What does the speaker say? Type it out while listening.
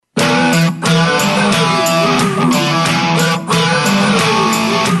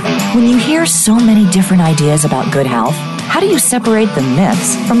so many different ideas about good health? How do you separate the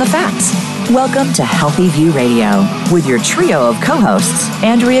myths from the facts? Welcome to Healthy View Radio with your trio of co-hosts,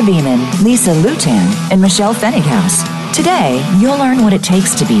 Andrea Beeman, Lisa Lutan, and Michelle Fenninghaus. Today, you'll learn what it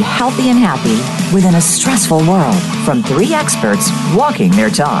takes to be healthy and happy within a stressful world from three experts walking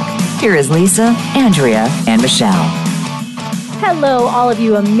their talk. Here is Lisa, Andrea, and Michelle. Hello, all of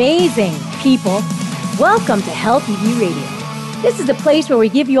you amazing people. Welcome to Healthy View Radio. This is the place where we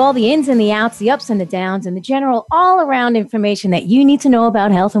give you all the ins and the outs, the ups and the downs, and the general all-around information that you need to know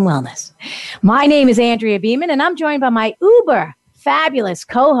about health and wellness. My name is Andrea Beeman, and I'm joined by my uber fabulous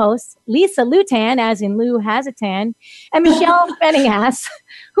co-hosts, Lisa Lutan, as in Lou has a tan, and Michelle Fenninghaus,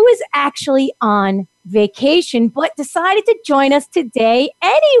 who is actually on vacation, but decided to join us today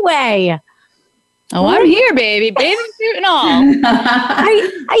anyway. Oh, I'm here, baby. Bathing suit and all.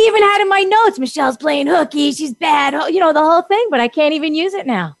 I even had in my notes, Michelle's playing hooky, she's bad, the whole thing, but I can't even use it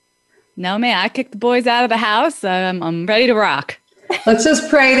now. No, man, I kicked the boys out of the house. I'm ready to rock. Let's just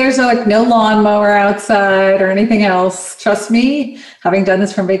pray there's no lawnmower outside or anything else. Trust me, having done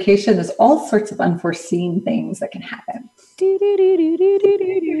this from vacation, there's all sorts of unforeseen things that can happen.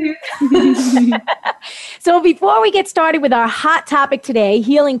 So before we get started with our hot topic today,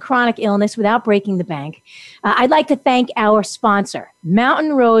 healing chronic illness without breaking the bank, I'd like to thank our sponsor,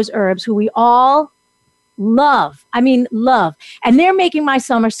 Mountain Rose Herbs, who we all love. And they're making my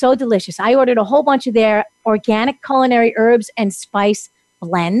summer so delicious. I ordered a whole bunch of their organic culinary herbs and spice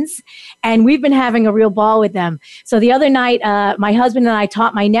blends, and we've been having a real ball with them. So the other night, my husband and I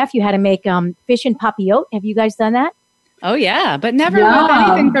taught my nephew how to make fish and papillote. Have you guys done that? Oh, yeah, but never with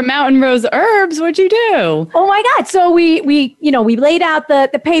anything from Mountain Rose Herbs. What'd you do? Oh, my God. So we laid out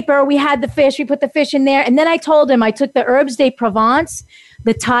the paper. We had the fish. We put the fish in there. And then I told him I took the Herbes de Provence,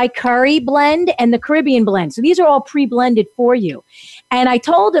 the Thai curry blend, and the Caribbean blend. So these are all pre-blended for you. And I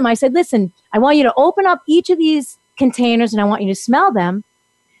told him, I said, listen, I want you to open up each of these containers and I want you to smell them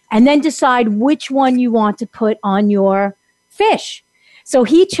and then decide which one you want to put on your fish. So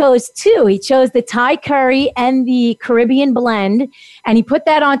he chose two. He chose the Thai curry and the Caribbean blend, and he put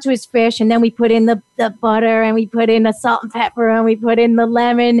that onto his fish, and then we put in the butter, and we put in the salt and pepper, and we put in the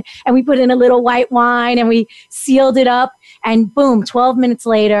lemon, and we put in a little white wine, and we sealed it up, and boom, 12 minutes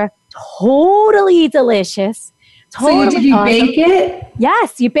later, totally delicious. Totally so did you bake it?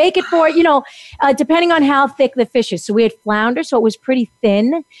 Yes, you bake it for, depending on how thick the fish is. So we had flounder, so it was pretty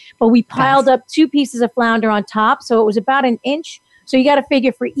thin, but we piled up 2 pieces of flounder on top, so it was about an inch. So you got to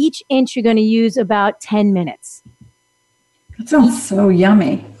figure for each inch, you're going to use about 10 minutes. That sounds so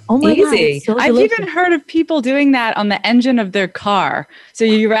yummy. Oh my Easy. God, so I've delicious. even heard of people doing that on the engine of their car. So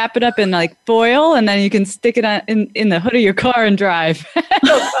you wrap it up in foil and then you can stick it on in the hood of your car and drive.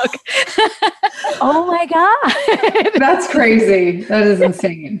 Oh my God. That's crazy. That is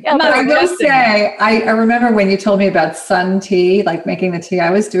insane. Yeah, but I will say, I remember when you told me about sun tea, making the tea, I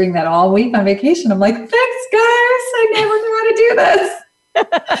was doing that all week on vacation. I'm like, thanks guys. I never knew how to do this.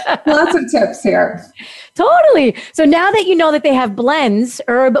 Lots of tips here. Totally. So now that you know that they have blends,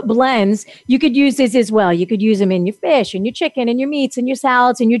 herb blends, you could use this as well. You could use them in your fish and your chicken and your meats and your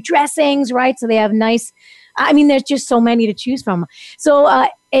salads and your dressings, right? So they have nice, there's just so many to choose from. So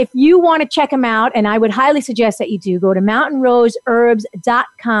if you want to check them out, and I would highly suggest that you do, go to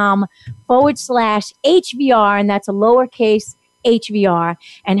mountainroseherbs.com/HVR, and that's a lowercase HVR,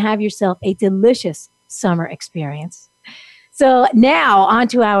 and have yourself a delicious summer experience. So now on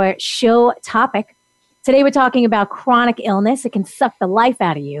to our show topic. Today we're talking about chronic illness. It can suck the life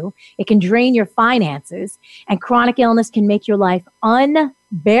out of you. It can drain your finances. And chronic illness can make your life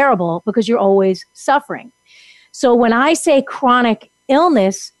unbearable because you're always suffering. So when I say chronic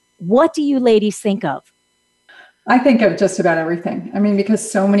illness, what do you ladies think of? I think of just about everything.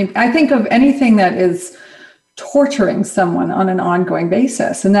 Because I think of anything that is torturing someone on an ongoing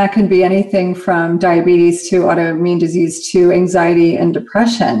basis. And that can be anything from diabetes to autoimmune disease to anxiety and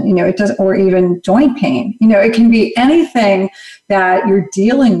depression, or even joint pain. It can be anything that you're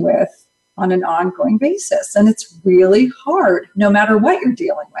dealing with on an ongoing basis. And it's really hard no matter what you're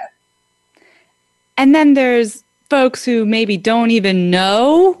dealing with. And then there's folks who maybe don't even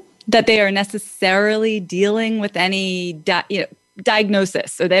know that they are necessarily dealing with any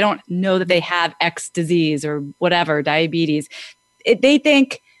diagnosis, or they don't know that they have X disease or whatever, diabetes. They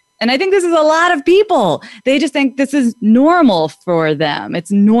think, and I think this is a lot of people, they just think this is normal for them.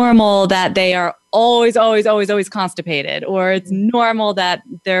 It's normal that they are always constipated, or it's normal that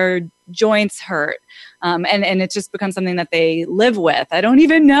their joints hurt. And it's just become something that they live with. I don't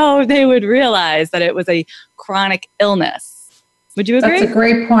even know if they would realize that it was a chronic illness. Would you agree? That's a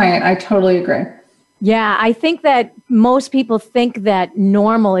great point. I totally agree. Yeah, I think that most people think that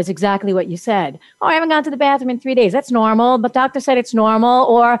normal is exactly what you said. Oh, I haven't gone to the bathroom in 3 days. That's normal, but doctor said it's normal.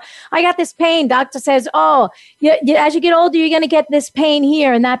 Or I got this pain. Doctor says, oh, as you get older, you're going to get this pain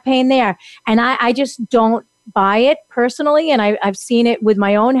here and that pain there. And I just don't buy it personally. And I've seen it with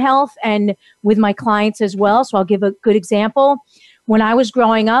my own health and with my clients as well. So I'll give a good example. When I was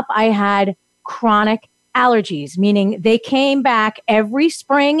growing up, I had chronic allergies, meaning they came back every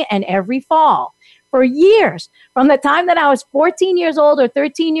spring and every fall. For years, from the time that I was 14 years old or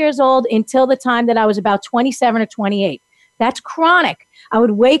 13 years old until the time that I was about 27 or 28. That's chronic. I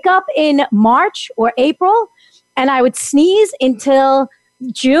would wake up in March or April and I would sneeze until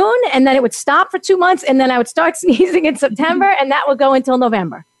June, and then it would stop for 2 months, and then I would start sneezing in September, and that would go until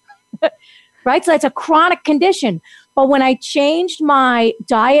November. Right? So it's a chronic condition. But when I changed my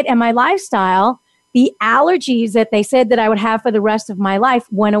diet and my lifestyle, the allergies that they said that I would have for the rest of my life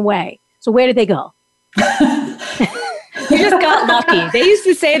went away. So where did they go? You just got lucky. They used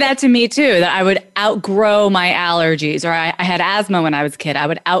to say that to me too, that I would outgrow my allergies, or I had asthma when I was a kid. I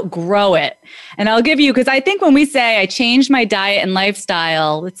would outgrow it. And I'll give you, because I think when we say I changed my diet and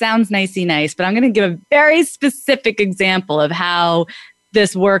lifestyle, it sounds nicey nice, but I'm going to give a very specific example of how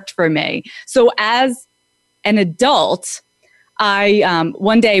this worked for me. So as an adult, I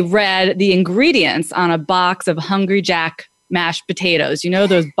one day read the ingredients on a box of Hungry Jack mashed potatoes. You know,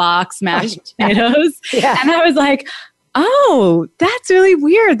 those box mashed potatoes? Yeah. And I was like, oh, that's really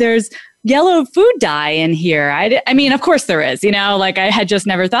weird. There's yellow food dye in here. I mean, of course there is, you know, like I had just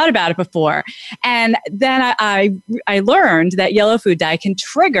never thought about it before. And then I learned that yellow food dye can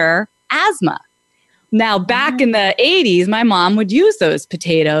trigger asthma. Now, back in the 80s, my mom would use those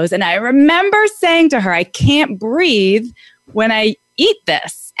potatoes. And I remember saying to her, I can't breathe when I eat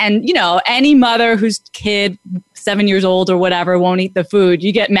this. And, you know, any mother whose kid, 7 years old or whatever, won't eat the food,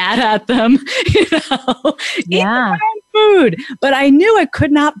 you get mad at them, you know, Yeah. eat the food. But I knew I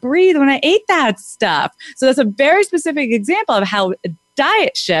could not breathe when I ate that stuff. So that's a very specific example of how a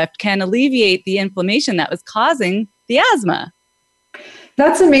diet shift can alleviate the inflammation that was causing the asthma.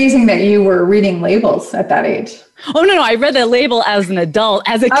 That's amazing that you were reading labels at that age. Oh, no, I read the label as an adult.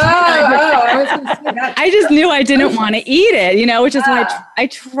 As a kid, I was going to say that. I just knew I didn't want to eat it, you know, which is why I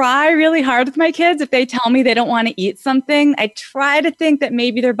try really hard with my kids. If they tell me they don't want to eat something, I try to think that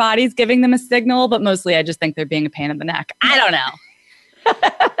maybe their body's giving them a signal, but mostly I just think they're being a pain in the neck. I don't know.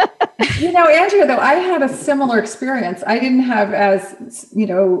 You know, Andrea, though, I had a similar experience. I didn't have as, you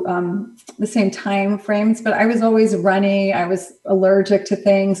know, the same time frames, but I was always runny. I was allergic to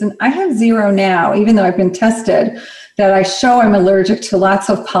things. And I have zero now, even though I've been tested, that I show I'm allergic to lots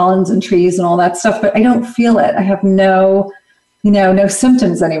of pollens and trees and all that stuff, but I don't feel it. I have no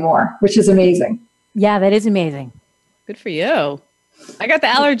symptoms anymore, which is amazing. Yeah, that is amazing. Good for you. I got the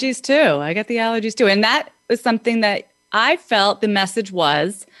allergies too. And that was something that I felt the message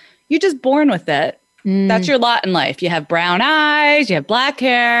was, you're just born with it. That's your lot in life. You have brown eyes, you have black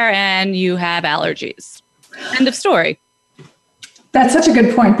hair, and you have allergies. End of story. That's such a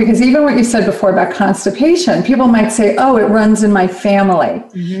good point, because even what you said before about constipation, people might say, oh, it runs in my family.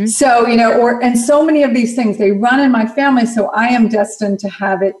 Mm-hmm. So, you know, and so many of these things, they run in my family, so I am destined to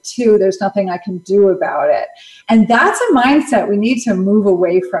have it too. There's nothing I can do about it. And that's a mindset we need to move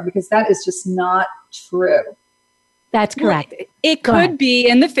away from, because that is just not true. That's correct. It could be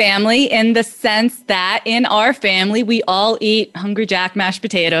in the family, in the sense that in our family, we all eat Hungry Jack mashed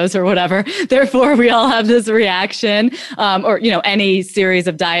potatoes or whatever. Therefore, we all have this reaction, or, you know, any series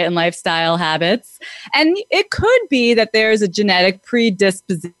of diet and lifestyle habits. And it could be that there's a genetic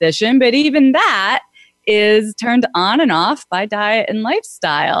predisposition, but even that is turned on and off by diet and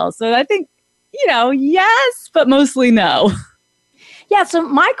lifestyle. So I think, you know, yes, but mostly no. Yeah, so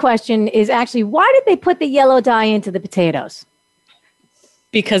my question is actually, why did they put the yellow dye into the potatoes?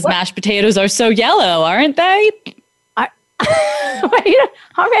 Because mashed potatoes are so yellow, aren't they? Are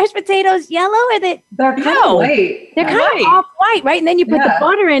mashed potatoes yellow? Or they're kind of white. They're kind of off white, right? And then you put the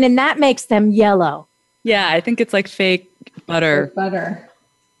butter in, and that makes them yellow. Yeah, I think it's like fake butter. Fake butter.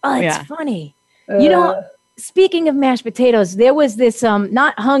 Oh, it's funny. You know, speaking of mashed potatoes, there was this,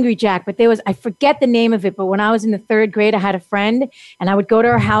 not Hungry Jack, but I forget the name of it, but when I was in the third grade, I had a friend, and I would go to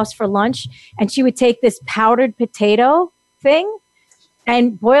her house for lunch, and she would take this powdered potato thing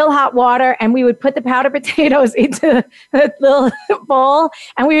and boil hot water, and we would put the powdered potatoes into a little bowl,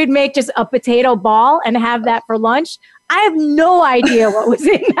 and we would make just a potato ball and have that for lunch. I have no idea what was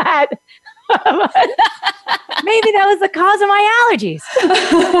in that. Maybe that was the cause of my allergies.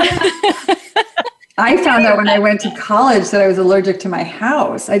 I found out when I went to college that I was allergic to my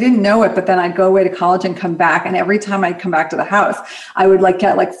house. I didn't know it, but then I'd go away to college and come back. And every time I'd come back to the house, I would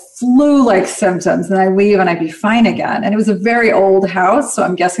get flu-like symptoms. And I'd leave and I'd be fine again. And it was a very old house. So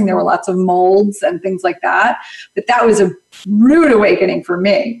I'm guessing there were lots of molds and things like that. But that was a rude awakening for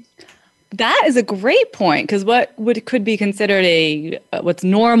me. That is a great point, because what could be considered what's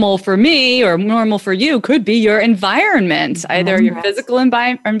normal for me or normal for you could be your environment, either your physical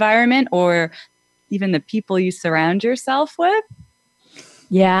environment or even the people you surround yourself with.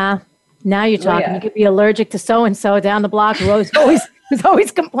 Yeah. Now you're talking. You could be allergic to so-and-so down the block who's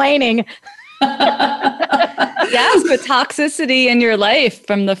always complaining. Yes, but toxicity in your life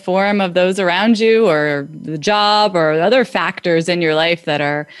from the form of those around you or the job or other factors in your life that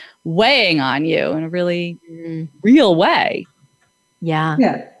are weighing on you in a really real way. Yeah.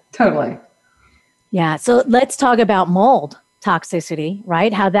 Yeah, totally. Yeah. So let's talk about mold toxicity,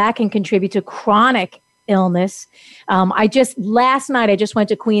 right? How that can contribute to chronic illness. Last night, I just went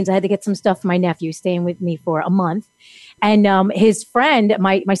to Queens. I had to get some stuff for my nephew staying with me for a month. And his friend,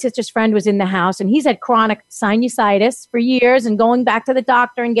 my sister's friend, was in the house, and he's had chronic sinusitis for years and going back to the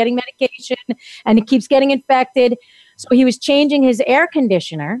doctor and getting medication, and it keeps getting infected. So he was changing his air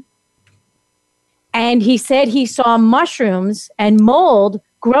conditioner, and he said he saw mushrooms and mold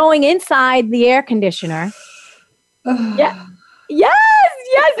growing inside the air conditioner. Yeah.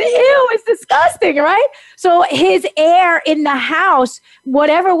 Yes, ew, it's disgusting, right? So his air in the house,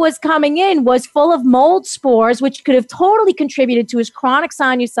 whatever was coming in, was full of mold spores, which could have totally contributed to his chronic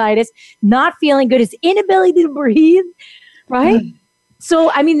sinusitis, not feeling good, his inability to breathe, right?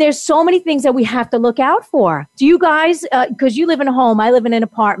 So, I mean, there's so many things that we have to look out for. Do you guys, because you live in a home, I live in an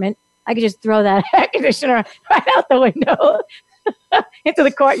apartment, I could just throw that air conditioner right out the window into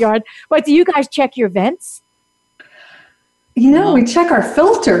the courtyard. But do you guys check your vents? We check our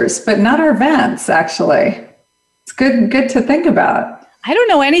filters, but not our vents, actually. It's good to think about. I don't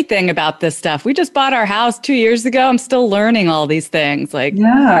know anything about this stuff. We just bought our house 2 years ago. I'm still learning all these things.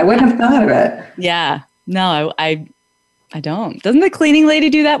 Yeah, I wouldn't have thought of it. Yeah. No, I don't. Doesn't the cleaning lady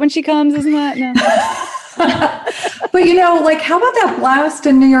do that when she comes? Isn't that? No. But, how about that blast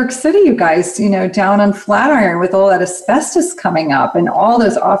in New York City, you guys, down on Flatiron with all that asbestos coming up and all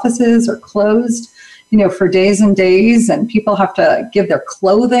those offices are closed, for days and days, and people have to give their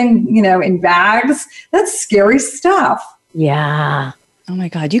clothing, in bags. That's scary stuff. Yeah. Oh my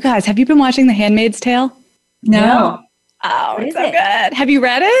God. You guys, have you been watching The Handmaid's Tale? No. Oh, it's so good. Have you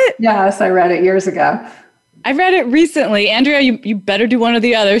read it? Yes, I read it years ago. I read it recently. Andrea, you better do one or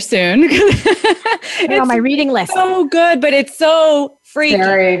the other soon. It's on my reading list. So good, but it's so freaky.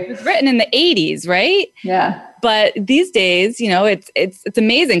 Scary. It was written in the 80s, right? Yeah. But these days, it's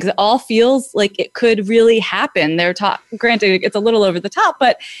amazing because it all feels like it could really happen. Granted, it's a little over the top,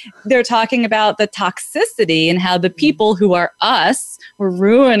 but they're talking about the toxicity and how the people who are us were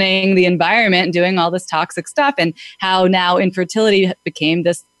ruining the environment and doing all this toxic stuff, and how now infertility became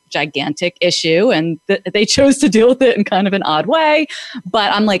this gigantic issue, and they chose to deal with it in kind of an odd way.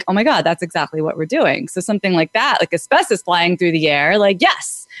 But I'm like, oh my God, that's exactly what we're doing. So something like that, like asbestos flying through the air,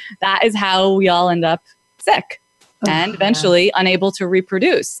 yes, that is how we all end up sick and eventually unable to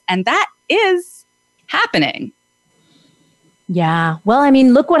reproduce. And that is happening. Yeah. Well, I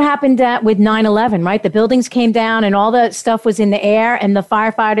mean, look what happened with 9/11, right? The buildings came down and all the stuff was in the air, and the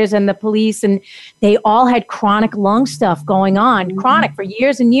firefighters and the police, and they all had chronic lung stuff going on, chronic for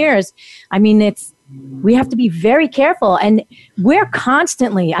years and years. I mean, we have to be very careful. And we're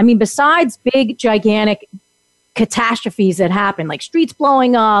constantly, besides big, gigantic catastrophes that happen, like streets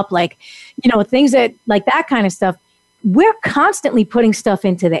blowing up, things that kind of stuff, we're constantly putting stuff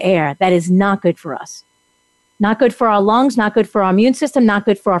into the air that is not good for us. Not good for our lungs, not good for our immune system, not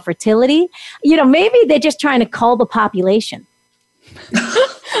good for our fertility. Maybe they're just trying to cull the population.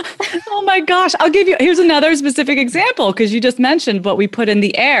 Oh my gosh. Here's another specific example, because you just mentioned what we put in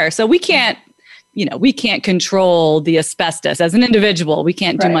the air. So we can't control the asbestos as an individual. We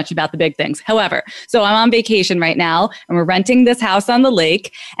can't do much about the big things. However, so I'm on vacation right now and we're renting this house on the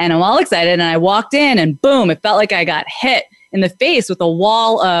lake, and I'm all excited, and I walked in and boom, it felt like I got hit in the face with a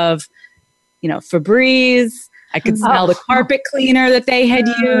wall of, Febreze. I could smell the carpet cleaner that they had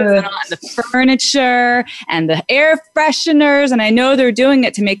used, and on the furniture and the air fresheners. And I know they're doing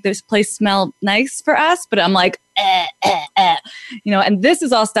it to make this place smell nice for us, but I'm like, and this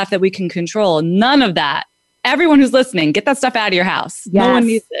is all stuff that we can control. None of that. Everyone who's listening, get that stuff out of your house. Yes. No one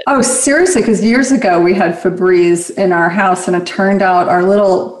needs it. Oh, seriously, because years ago we had Febreze in our house, and it turned out our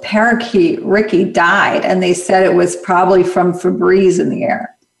little parakeet, Ricky, died, and they said it was probably from Febreze in the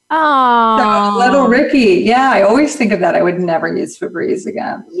air. Oh, little Ricky. Yeah, I always think of that. I would never use Febreze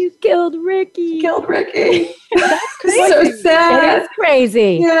again. You killed Ricky. Killed Ricky. That's crazy. So sad. It is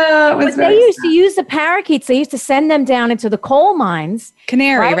crazy. Yeah, it was. But they used to use the parakeets. They used to send them down into the coal mines.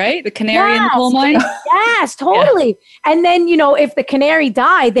 Canary, right? The canary in the coal mine? Yes, totally. Yeah. And then, if the canary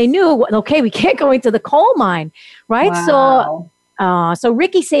died, they knew, okay, we can't go into the coal mine, right? Wow. So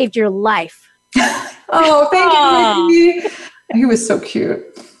Ricky saved your life. Oh, thank you, Ricky. He was so cute.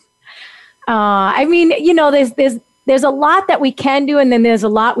 I mean, there's a lot that we can do, and then there's a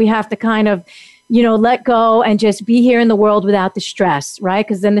lot we have to kind of, let go and just be here in the world without the stress, right?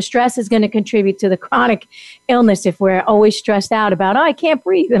 Because then the stress is going to contribute to the chronic illness if we're always stressed out about, I can't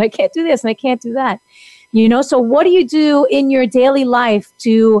breathe and I can't do this and I can't do that. So what do you do in your daily life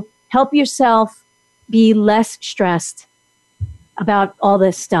to help yourself be less stressed about all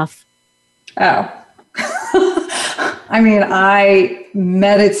this stuff? Oh. I mean, I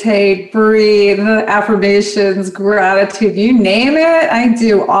meditate, breathe, affirmations, gratitude, you name it, I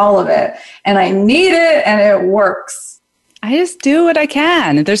do all of it. And I need it, and it works. I just do what I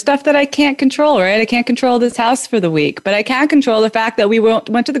can. There's stuff that I can't control, right? I can't control this house for the week, but I can control the fact that we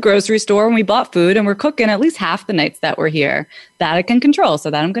went to the grocery store and we bought food and we're cooking at least half the nights that we're here. That I can control,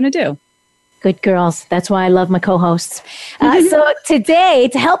 so that I'm going to do. Good girls. That's why I love my co-hosts. So today,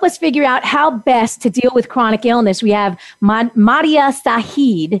 to help us figure out how best to deal with chronic illness, we have Madia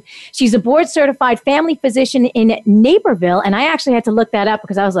Saeed. She's a board-certified family physician in Naperville, and I actually had to look that up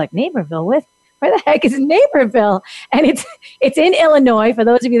because I was like, Naperville? Where the heck is Naperville? And it's in Illinois, for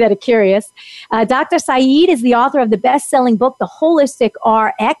those of you that are curious. Dr. Saeed is the author of the best-selling book, The Holistic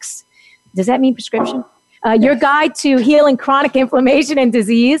RX. Does that mean prescription? Your Guide to Healing Chronic Inflammation and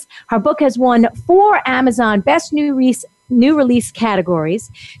Disease. Her book has won 4 Amazon Best New Release categories.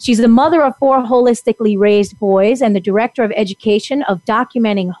 She's the mother of 4 holistically raised boys and the director of education of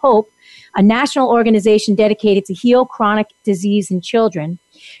Documenting Hope, a national organization dedicated to heal chronic disease in children.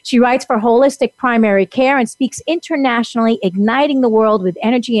 She writes for Holistic Primary Care and speaks internationally, igniting the world with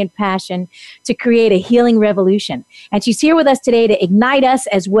energy and passion to create a healing revolution. And she's here with us today to ignite us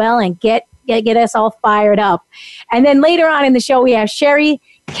as well and get us all fired up. And then later on in the show, we have Sherry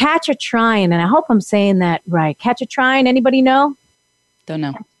Khatchatrian, and I hope I'm saying that right. Khatchatrian, anybody know? Don't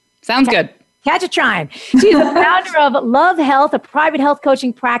know. Sounds good. Khatchatrian. She's the founder of Love Health, a private health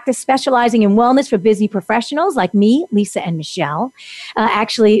coaching practice specializing in wellness for busy professionals like me, Lisa, and Michelle.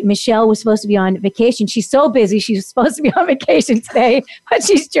 Actually, Michelle was supposed to be on vacation. She's so busy. She's supposed to be on vacation today, but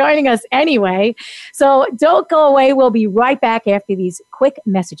she's joining us anyway. So don't go away. We'll be right back after these quick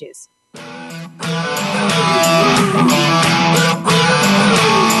messages.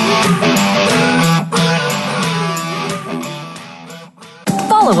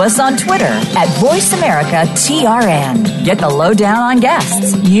 Follow us on Twitter at VoiceAmericaTRN. Get the lowdown on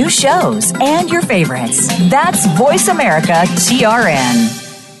guests, new shows, and your favorites. That's VoiceAmericaTRN.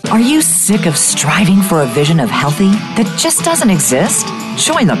 Are you sick of striving for a vision of healthy that just doesn't exist?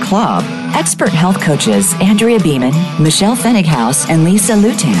 Join the club. Expert health coaches Andrea Beeman, Michelle Fennighaus, and Lisa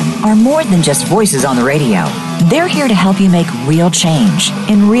Lutan are more than just voices on the radio. They're here to help you make real change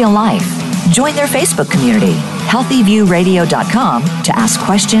in real life. Join their Facebook community, healthyviewradio.com, to ask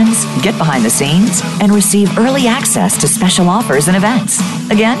questions, get behind the scenes, and receive early access to special offers and events.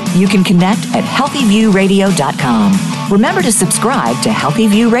 Again, you can connect at healthyviewradio.com. Remember to subscribe to Healthy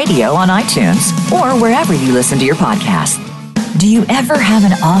View Radio on iTunes or wherever you listen to your podcast. Do you ever have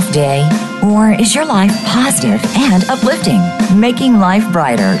an off day? Or is your life positive and uplifting? Making Life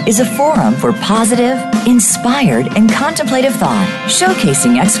Brighter is a forum for positive, inspired, and contemplative thought,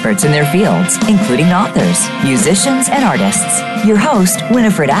 showcasing experts in their fields, including authors, musicians, and artists. Your host,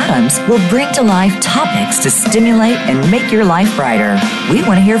 Winifred Adams, will bring to life topics to stimulate and make your life brighter. We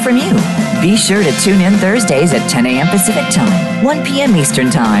want to hear from you. Be sure to tune in Thursdays at 10 a.m. Pacific Time, 1 p.m.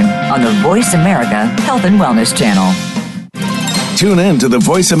 Eastern Time on the Voice America Health and Wellness Channel. Tune in to the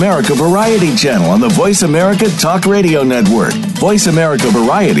Voice America Variety channel on the Voice America Talk Radio Network. Voice America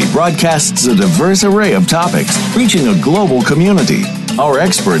Variety broadcasts a diverse array of topics, reaching a global community. Our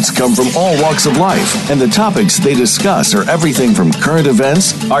experts come from all walks of life, and the topics they discuss are everything from current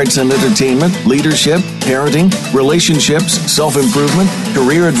events, arts and entertainment, leadership, parenting, relationships, self-improvement,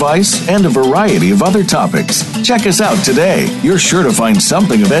 career advice, and a variety of other topics. Check us out today. You're sure to find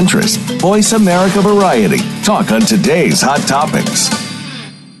something of interest. Voice America Variety. Talk on today's hot topics.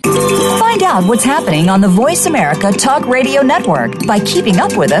 Find out what's happening on the Voice America Talk Radio Network by keeping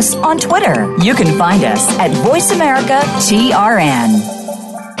up with us on Twitter. You can find us at VoiceAmericaTRN.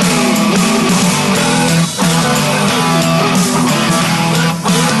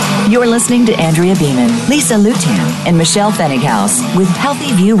 You're listening to Andrea Beeman, Lisa Lutan, and Michelle Fennighaus with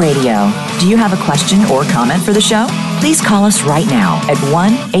Healthy View Radio. Do you have a question or comment for the show? Please call us right now at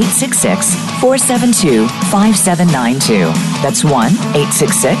 1-866-472-5792. That's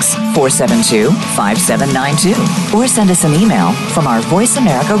 1-866-472-5792. Or send us an email from our Voice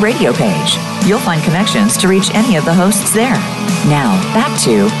America radio page. You'll find connections to reach any of the hosts there. Now, back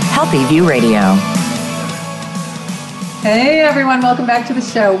to Healthy View Radio. Hey everyone, welcome back to the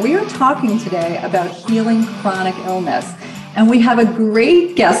show. We are talking today about healing chronic illness, and we have a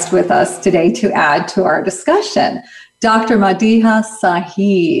great guest with us today to add to our discussion, Dr. Madiha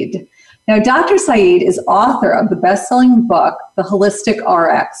Saeed. Now, Dr. Saeed is author of the best-selling book, The Holistic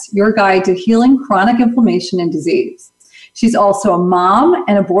RX, Your Guide to Healing Chronic Inflammation and Disease. She's also a mom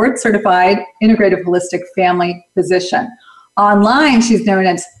and a board-certified integrative holistic family physician. Online, she's known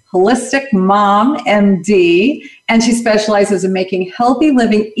as Holistic Mom MD, and she specializes in making healthy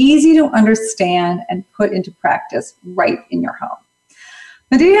living easy to understand and put into practice right in your home.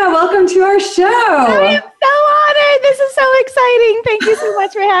 Madiha, welcome to our show. I am so honored. This is so exciting. Thank you so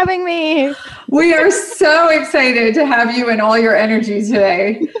much for having me. We are so excited to have you and all your energy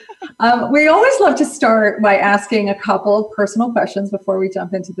today. We always love to start by asking a couple of personal questions before we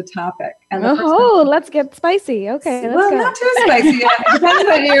jump into the topic. And let's get spicy. Okay, let's go. Not too spicy. It depends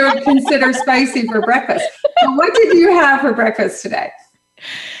what you would consider spicy for breakfast. So what did you have for breakfast today?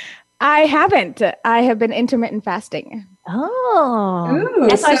 I haven't. I have been intermittent fasting. Oh,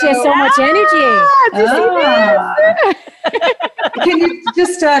 that's why she has so much energy. Can you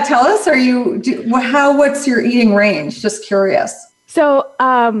just tell us? What's your eating range? Just curious. So,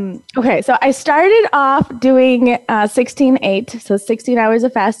 so I started off doing 16-8, so 16 hours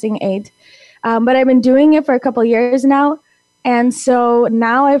of fasting 8, but I've been doing it for a couple years now, and so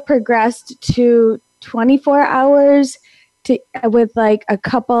now I've progressed to 24 hours with like a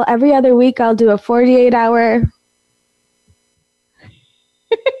couple, every other week I'll do a 48-hour.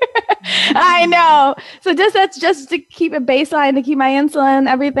 I know. So that's just to keep a baseline, to keep my insulin,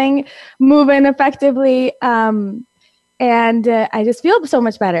 everything moving effectively. And I just feel so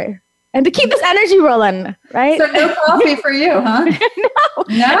much better. And to keep this energy rolling, right? So no coffee for you, huh?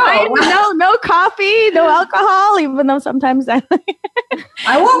 No coffee, no alcohol, even though sometimes I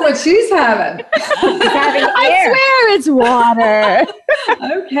want what she's having. I swear it's water.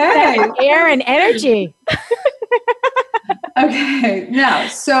 Okay. Air and energy. Okay. Now,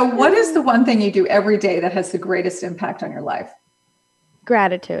 so what is the one thing you do every day that has the greatest impact on your life?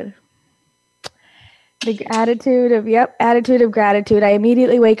 Gratitude. The attitude of gratitude. I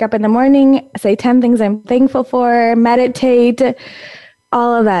immediately wake up in the morning, say 10 things I'm thankful for, meditate,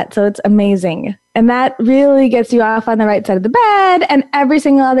 all of that. So it's amazing. And that really gets you off on the right side of the bed. And every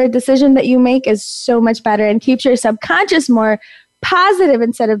single other decision that you make is so much better and keeps your subconscious more positive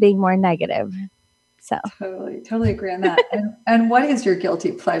instead of being more negative. So Totally agree on that. And what is your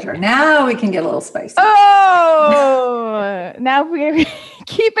guilty pleasure? Now we can get a little spicy. Oh, now we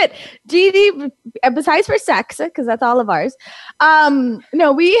keep it GD, besides for sex, because that's all of ours.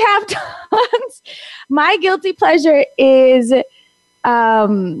 No, we have tons. My guilty pleasure is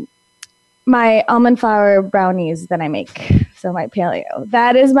my almond flour brownies that I make. So my paleo.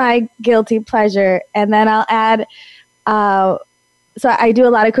 That is my guilty pleasure. And then I'll add, so I do a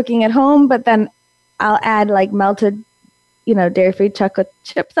lot of cooking at home, but then I'll add like melted, dairy-free chocolate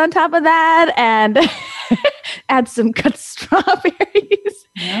chips on top of that and add some cut strawberries.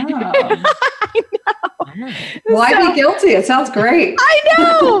 Oh. I know. Why be guilty? It sounds great. I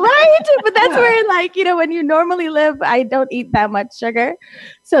know, right? But that's where, when you normally live, I don't eat that much sugar.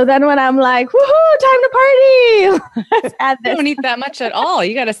 So then when I'm like, woohoo, time to party, let's add this. You don't eat that much at all.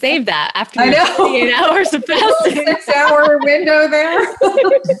 You got to save that after 8 48 hours of fasting. 6-hour window there.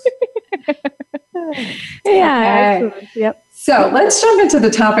 Yeah. Okay. Yep. So let's jump into the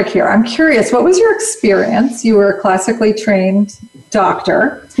topic here. I'm curious, what was your experience? You were a classically trained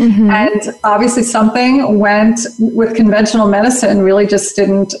doctor, and obviously something went with conventional medicine really just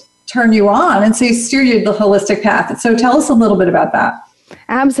didn't turn you on, and so you steered the holistic path. So tell us a little bit about that.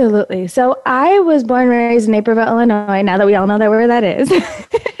 Absolutely. So I was born and raised in Naperville, Illinois, now that we all know where that is.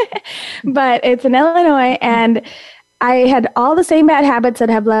 But it's in Illinois, and I had all the same bad habits that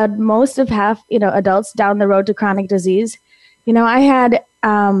have led most of adults down the road to chronic disease. I had,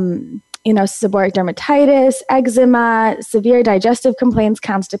 seborrheic dermatitis, eczema, severe digestive complaints,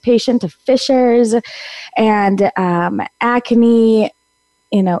 constipation to fissures, and acne,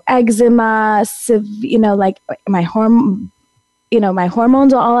 eczema, my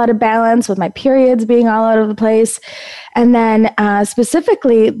hormones are all out of balance with my periods being all over the place. And then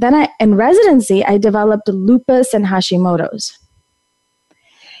specifically, in residency, I developed lupus and Hashimoto's.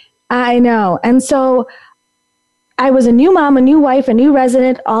 I know. And so I was a new mom, a new wife, a new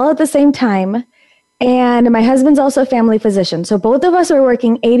resident, all at the same time. And my husband's also a family physician. So both of us were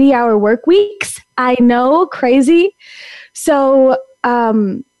working 80-hour work weeks. I know, crazy. So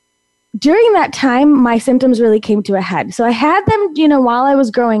during that time, my symptoms really came to a head. So I had them, while I was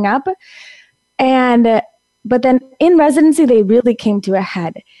growing up. But then in residency, they really came to a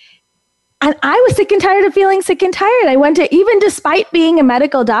head. And I was sick and tired of feeling sick and tired. I went to, even despite being a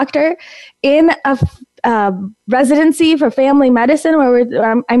medical doctor in a residency for family medicine,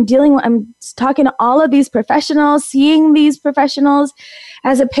 where I'm talking to all of these professionals, seeing these professionals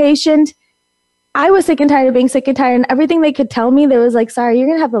as a patient. I was sick and tired of being sick and tired, and everything they could tell me, they was like, sorry, you're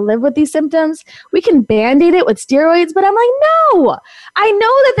going to have to live with these symptoms. We can Band-Aid it with steroids. But I'm like, no, I know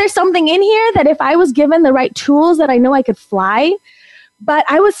that there's something in here that if I was given the right tools that I know I could fly. But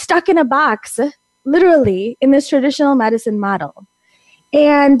I was stuck in a box, literally, in this traditional medicine model.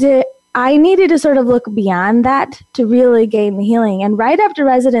 And I needed to sort of look beyond that to really gain the healing. And right after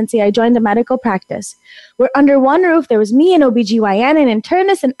residency, I joined a medical practice where under one roof, there was me, an OBGYN, an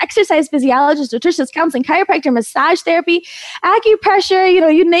internist, an exercise physiologist, nutritionist, counseling, chiropractor, massage therapy, acupressure,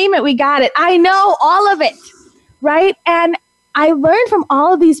 you name it, we got it. I know all of it, right? And I learned from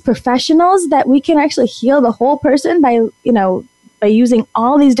all of these professionals that we can actually heal the whole person by using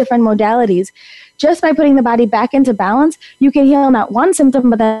all these different modalities. Just by putting the body back into balance, you can heal not one symptom,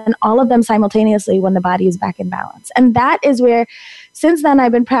 but then all of them simultaneously when the body is back in balance. And that is where, since then,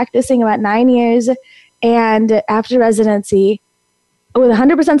 I've been practicing about 9 years. And after residency, with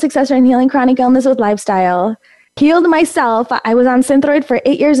 100% success in healing chronic illness with lifestyle, healed myself. I was on Synthroid for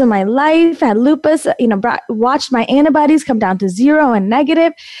 8 years of my life, had lupus, watched my antibodies come down to 0 and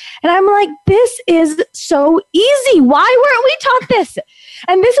negative. And I'm like, this is so easy. Why weren't we taught this?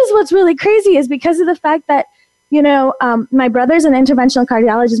 And this is what's really crazy, is because of the fact that, my brother's an interventional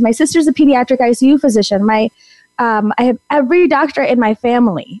cardiologist. My sister's a pediatric ICU physician. I have every doctor in my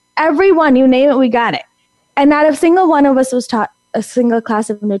family. Everyone, you name it, we got it. And not a single one of us was taught a single class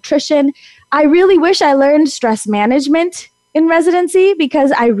of nutrition. I really wish I learned stress management in residency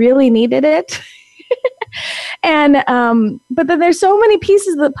because I really needed it. But then there's so many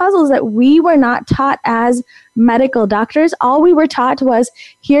pieces of the puzzles that we were not taught as medical doctors. All we were taught was,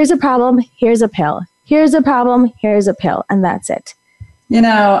 here's a problem, here's a pill. Here's a problem, here's a pill, and that's it.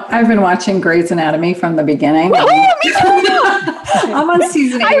 I've been watching Grey's Anatomy from the beginning. Oh, me too. I'm on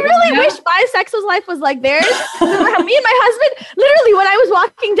season 8. I really wish my sexual life was like theirs. Me and my husband, literally, when I was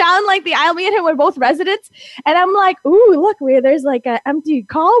walking down the aisle, me and him were both residents, and I'm like, ooh, look, there's an empty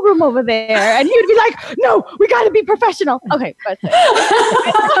call room over there. And he would be like, no, we got to be professional. Okay.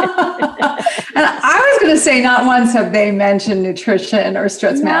 And I was going to say, not once have they mentioned nutrition or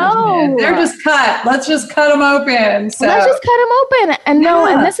stress management. They're just cut. Let's just cut them open. So. Let's just cut them open. And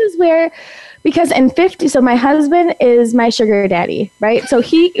and this is where, because so my husband is my sugar daddy, right? So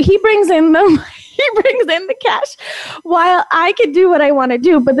he brings in the cash while I could do what I want to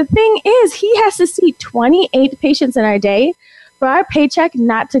do. But the thing is, he has to see 28 patients in our day for our paycheck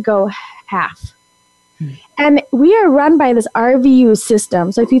not to go half. And we are run by this RVU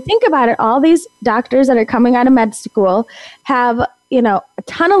system. So if you think about it, all these doctors that are coming out of med school have, a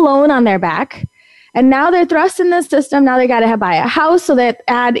ton of loan on their back. And now they're thrust in the system. Now they got to buy a house, so that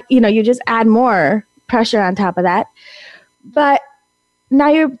you just add more pressure on top of that. But now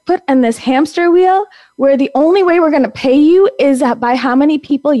you're put in this hamster wheel where the only way we're going to pay you is by how many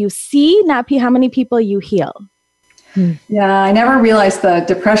people you see, not how many people you heal. Yeah, I never realized the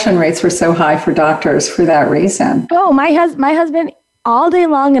depression rates were so high for doctors for that reason. Oh, my husband, all day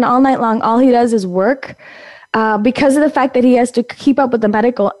long and all night long, all he does is work. Because of the fact that he has to keep up with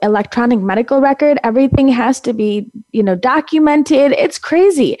the electronic medical record, everything has to be, documented. It's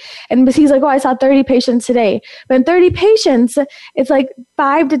crazy. And he's like, oh, I saw 30 patients today. But in 30 patients, it's like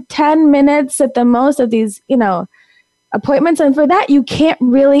 5 to 10 minutes at the most of these, appointments. And for that, you can't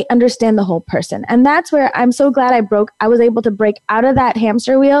really understand the whole person. And that's where I'm so glad I was able to break out of that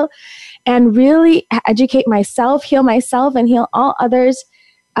hamster wheel and really educate myself, heal myself, and heal all others.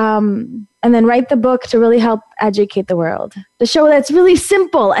 And then write the book to really help educate the world. The show that's really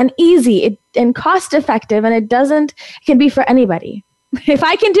simple and easy and cost effective, and it can be for anybody. If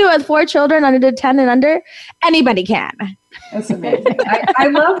I can do it with 4 children under 10 and under, anybody can. That's amazing. I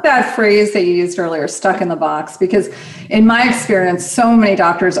love that phrase that you used earlier, stuck in the box, because in my experience, so many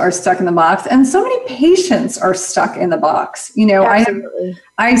doctors are stuck in the box and so many patients are stuck in the box.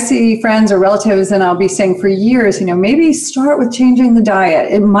 I see friends or relatives and I'll be saying for years, maybe start with changing the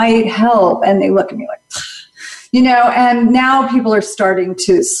diet. It might help. And they look at me like, And now people are starting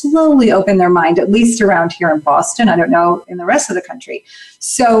to slowly open their mind, at least around here in Boston. I don't know in the rest of the country.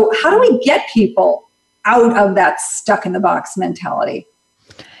 So how do we get people out of that stuck in the box mentality?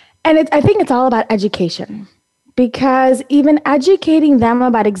 And I think it's all about education, because even educating them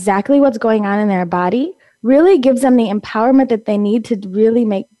about exactly what's going on in their body really gives them the empowerment that they need to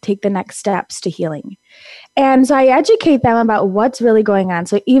really take the next steps to healing. And so I educate them about what's really going on.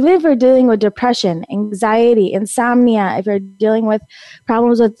 So even if you're dealing with depression, anxiety, insomnia, if you're dealing with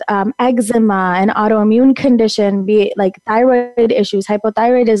problems with eczema, an autoimmune condition, be it like thyroid issues,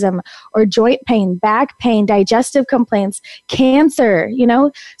 hypothyroidism, or joint pain, back pain, digestive complaints, cancer,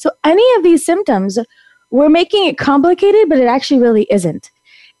 So any of these symptoms, we're making it complicated, but it actually really isn't.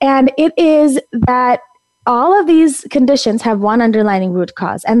 And it is that all of these conditions have one underlying root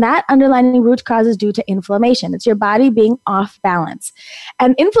cause, and that underlying root cause is due to inflammation. It's your body being off balance.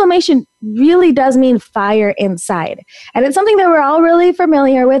 And inflammation really does mean fire inside. And it's something that we're all really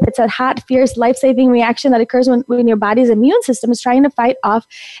familiar with. It's a hot, fierce, life-saving reaction that occurs when your body's immune system is trying to fight off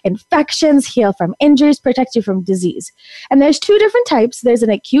infections, heal from injuries, protect you from disease. And there's two different types. There's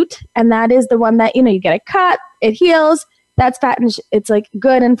an acute, and that is the one that, you get a cut, it heals. That's fat, and it's like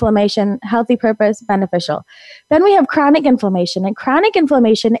good inflammation, healthy purpose, beneficial. Then we have chronic inflammation, and chronic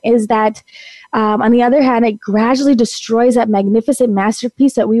inflammation is that, on the other hand, it gradually destroys that magnificent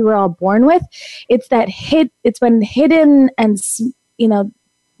masterpiece that we were all born with. It's that it's when hidden and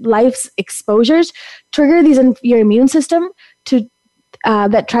life's exposures trigger these in your immune system to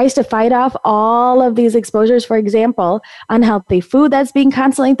that tries to fight off all of these exposures. For example, unhealthy food that's being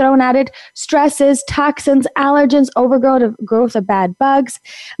constantly thrown at it, stresses, toxins, allergens, growth of bad bugs,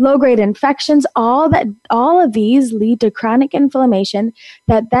 low-grade infections, all of these lead to chronic inflammation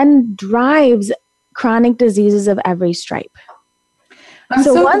that then drives chronic diseases of every stripe.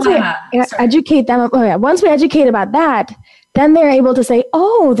 Once we educate them, once we educate about that, then they're able to say,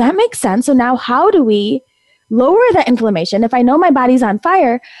 oh, that makes sense. So now how do we lower that inflammation? If I know my body's on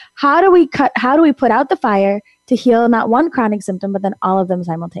fire, how do we put out the fire to heal not one chronic symptom, but then all of them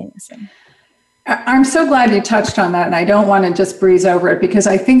simultaneously? I'm so glad you touched on that, and I don't want to just breeze over it because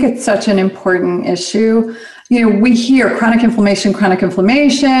I think it's such an important issue. We hear chronic inflammation,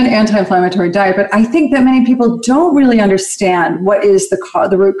 anti-inflammatory diet, but I think that many people don't really understand what is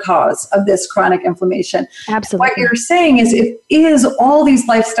the root cause of this chronic inflammation. Absolutely. What you're saying is it is all these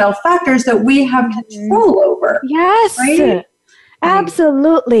lifestyle factors that we have control over. Yes. Right?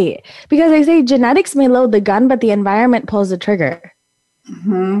 Absolutely. Because they say genetics may load the gun, but the environment pulls the trigger.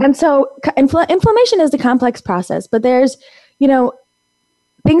 Mm-hmm. And so inflammation is a complex process, but there's,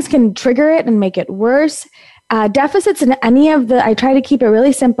 things can trigger it and make it worse. Deficits in any of I try to keep it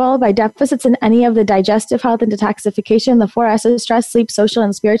really simple, by deficits in any of the digestive health and detoxification, the 4 S's, stress, sleep, social,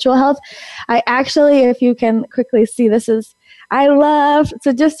 and spiritual health. I actually, if you can quickly see, so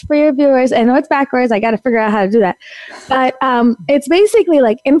just for your viewers, I know it's backwards, I got to figure out how to do that. But it's basically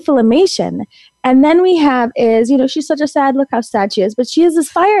like inflammation. And then we have she's such a sad, look how sad she is, but she has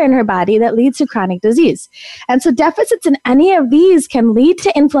this fire in her body that leads to chronic disease. And so deficits in any of these can lead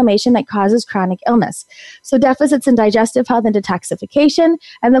to inflammation that causes chronic illness. So deficits in digestive health and detoxification,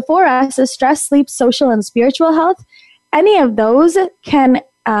 and the 4 S's, stress, sleep, social, and spiritual health, any of those can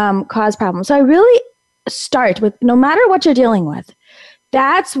cause problems. So I really start with, no matter what you're dealing with,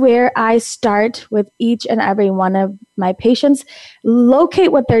 that's where I start with each and every one of my patients,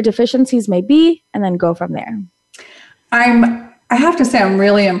 locate what their deficiencies may be, and then go from there. I have to say, I'm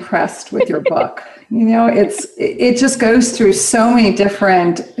really impressed with your book. It just goes through so many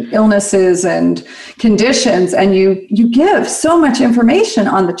different illnesses and conditions, and you give so much information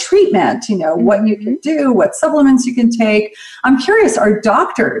on the treatment, what you can do, what supplements you can take. I'm curious, are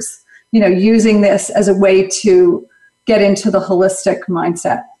doctors, using this as a way to get into the holistic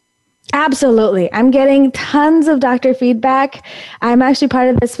mindset? Absolutely. I'm getting tons of doctor feedback. I'm actually part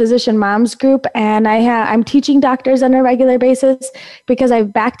of this physician moms group, and I'm teaching doctors on a regular basis because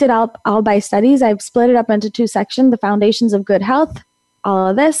I've backed it all by studies. I've split it up into 2 sections, the foundations of good health, all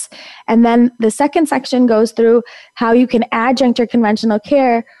of this. And then the second section goes through how you can adjunct your conventional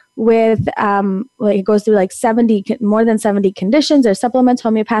care with, it goes through like more than 70 conditions. There's supplements,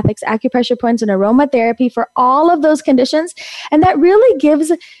 homeopathics, acupressure points, and aromatherapy for all of those conditions. And that really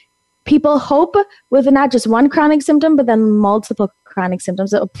gives people hope with not just one chronic symptom, but then multiple chronic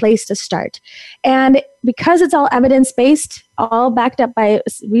symptoms, a place to start. And because it's all evidence-based, all backed up by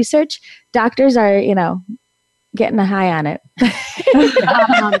research, doctors are, getting a high on it.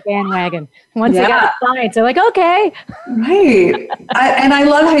 On the bandwagon. Once they got the science, they're like, okay. Right. And I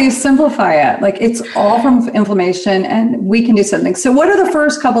love how you simplify it. Like, it's all from inflammation and we can do something. So what are the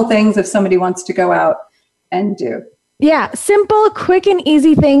first couple things if somebody wants to go out and do? Yeah, simple, quick, and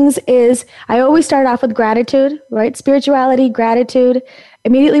easy things is I always start off with gratitude, right? Spirituality, gratitude.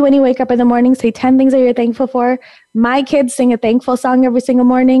 Immediately when you wake up in the morning, say 10 things that you're thankful for. My kids sing a thankful song every single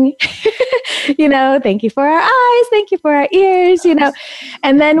morning. Thank you for our eyes, thank you for our ears,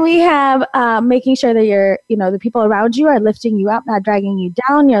 And then we have making sure that the people around you are lifting you up, not dragging you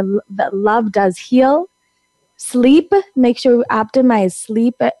down. That love does heal. Sleep, make sure we optimize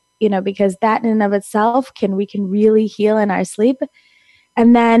sleep, because that in and of itself we can really heal in our sleep.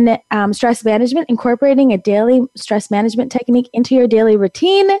 And then stress management, incorporating a daily stress management technique into your daily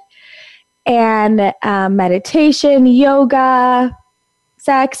routine, and meditation, yoga,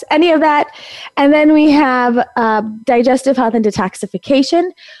 sex, any of that. And then we have digestive health and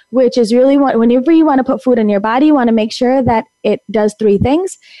detoxification, which is really whenever you want to put food in your body, you want to make sure that it does three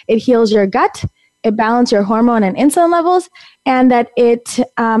things. It heals your gut, it balances your hormone and insulin levels, and that it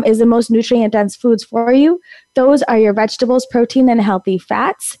is the most nutrient-dense foods for you. Those are your vegetables, protein, and healthy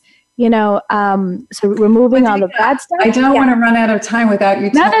fats. So removing all the bad stuff. I don't want to run out of time without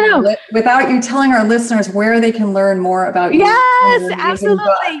you without you telling our listeners where they can learn more about you. Yes,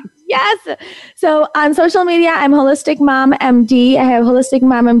 absolutely. Yes. So on social media, I'm Holistic Mom MD. I have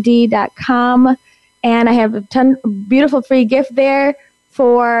holisticmommd.com, and I have a ton of beautiful free gift there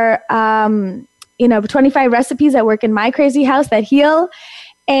for 25 recipes that work in my crazy house that heal.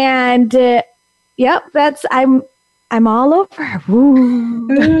 And I'm all over.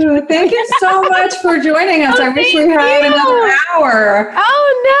 Ooh, thank you so much for joining us. I wish we had another hour.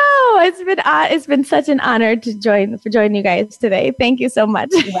 Oh no, it's been such an honor to join you guys today. Thank you so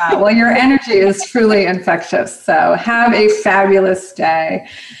much. Wow. Well, your energy is truly infectious. So have a fabulous day.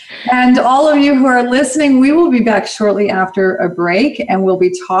 And all of you who are listening, we will be back shortly after a break, and we'll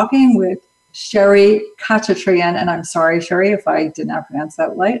be talking with Sherry Khachatrian, and I'm sorry, Sherry, if I did not pronounce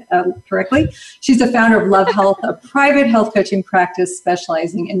that correctly. She's the founder of Love Health, a private health coaching practice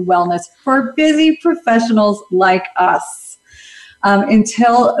specializing in wellness for busy professionals like us.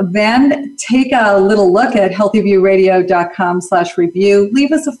 Until then, take a little look at healthyviewradio.com/review.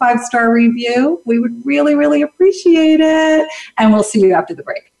 Leave us a 5-star review. We would really, really appreciate it. And we'll see you after the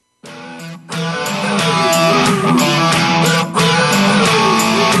break.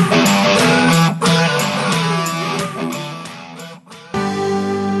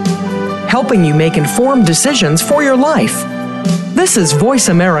 Helping you make informed decisions for your life. This is Voice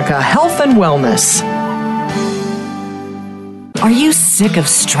America Health and Wellness. Are you sick of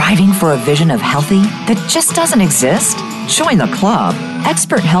striving for a vision of healthy that just doesn't exist? Join the club.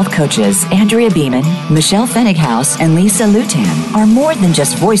 Expert health coaches Andrea Beeman, Michelle Fennighaus, and Lisa Lutan are more than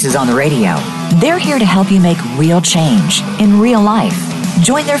just voices on the radio. They're here to help you make real change in real life.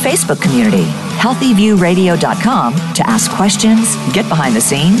 Join their Facebook community, healthyviewradio.com, to ask questions, get behind the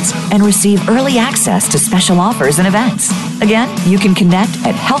scenes, and receive early access to special offers and events. Again, you can connect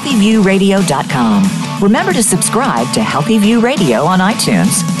at healthyviewradio.com. Remember to subscribe to Healthy View Radio on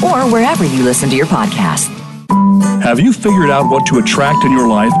iTunes or wherever you listen to your podcasts. Have you figured out what to attract in your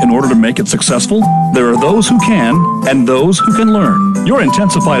life in order to make it successful? There are those who can and those who can learn. Your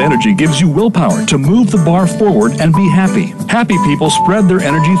intensified energy gives you willpower to move the bar forward and be happy. Happy people spread their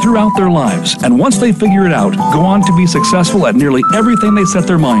energy throughout their lives, and once they figure it out, go on to be successful at nearly everything they set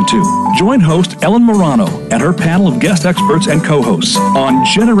their mind to. Join host Ellen Morano and her panel of guest experts and co-hosts on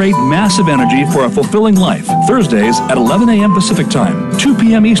Generate Massive Energy for a Fulfilling Life, Thursdays at 11 a.m. Pacific Time, 2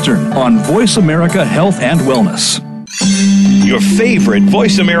 p.m. Eastern on Voice America Health and Wellness. Your favorite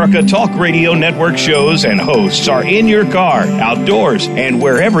Voice America Talk Radio Network shows and hosts are in your car, outdoors, and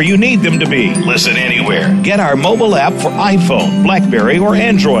wherever you need them to be. Listen anywhere. Get our mobile app for iPhone, BlackBerry, or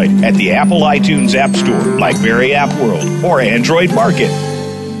Android at the Apple iTunes App Store, BlackBerry App World, or Android Market.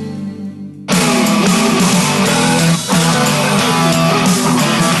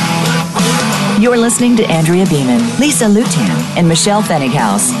 You're listening to Andrea Beeman, Lisa Lutan, and Michelle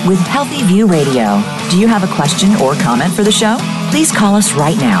Fennighaus with Healthy View Radio. Do you have a question or comment for the show? Please call us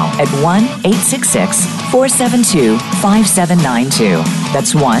right now at 1-866-472-5792.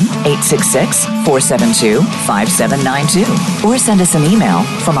 That's 1-866-472-5792. Or send us an email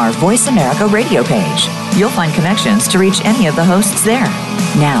from our Voice America radio page. You'll find connections to reach any of the hosts there.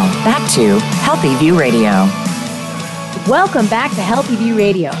 Now, back to Healthy View Radio. Welcome back to Healthy View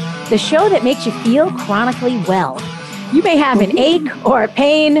Radio, the show that makes you feel chronically well. You may have an ache or a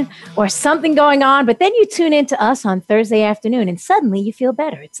pain or something going on, but then you tune in to us on Thursday afternoon and suddenly you feel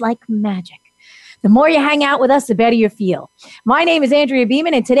better. It's like magic. The more you hang out with us, the better you feel. My name is Andrea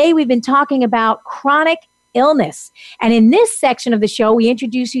Beeman, and today we've been talking about chronic illness. And in this section of the show, we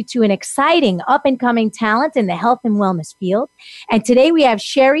introduce you to an exciting up-and-coming talent in the health and wellness field. And today we have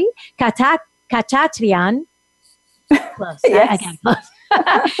Sherry Khachatryan. Close. Yes. Close.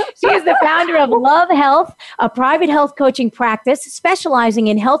 She is the founder of Love Health, a private health coaching practice specializing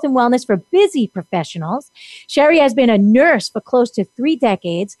in health and wellness for busy professionals. Sherry has been a nurse for close to 3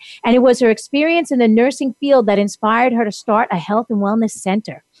 decades, and it was her experience in the nursing field that inspired her to start a health and wellness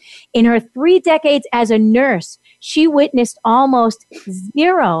center. In her 3 decades as a nurse, she witnessed almost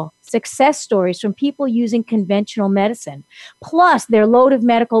 0 success stories from people using conventional medicine. Plus, their load of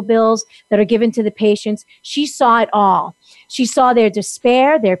medical bills that are given to the patients. She saw it all. She saw their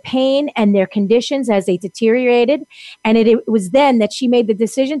despair, their pain, and their conditions as they deteriorated. And it was then that she made the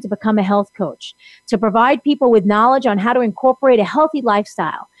decision to become a health coach, to provide people with knowledge on how to incorporate a healthy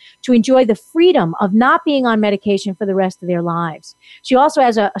lifestyle, to enjoy the freedom of not being on medication for the rest of their lives. She also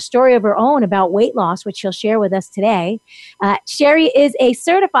has a story of her own about weight loss, which she'll share with us today. Sherry is a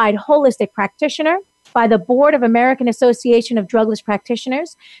certified holistic practitioner by the Board of American Association of Drugless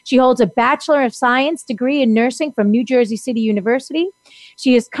Practitioners. She holds a Bachelor of Science degree in nursing from New Jersey City University.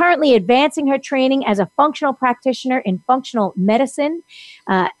 She is currently advancing her training as a functional practitioner in functional medicine,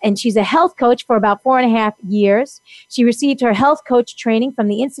 and she's a health coach for about 4.5 years. She received her health coach training from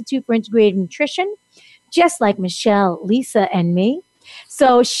the Institute for Integrative Nutrition, just like Michelle, Lisa, and me.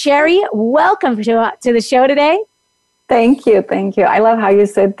 So, Sherry, welcome to the show today. Thank you. I love how you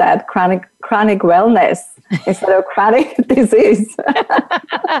said that, chronic wellness instead of chronic disease.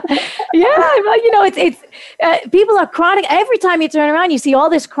 Yeah, well, it's people are chronic. Every time you turn around, you see all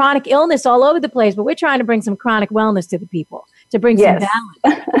this chronic illness all over the place, but we're trying to bring some chronic wellness to the people, to bring some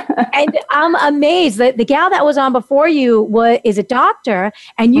balance. And I'm amazed that the gal that was on before you is a doctor,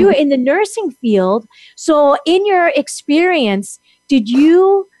 and you're in the nursing field. So in your experience, did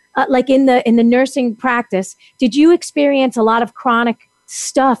you... like in the nursing practice, did you experience a lot of chronic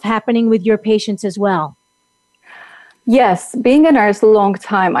stuff happening with your patients as well? Yes, being a nurse a long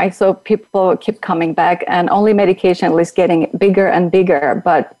time, I saw people keep coming back and only medication was getting bigger and bigger,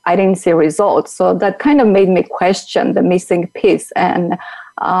 but I didn't see results. So that kind of made me question the missing piece and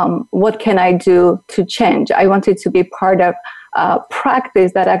what can I do to change? I wanted to be part of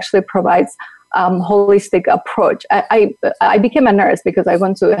practice that actually provides holistic approach. I became a nurse because I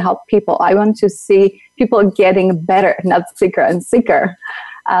want to help people. I want to see people getting better, not sicker and sicker.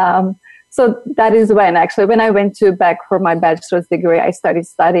 So that is when I went back for my bachelor's degree, I started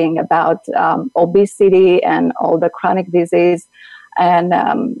studying about obesity and all the chronic disease and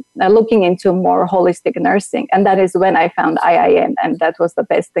looking into more holistic nursing. And that is when I found IIN, and that was the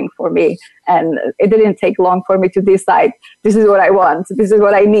best thing for me. And it didn't take long for me to decide, this is what I want, this is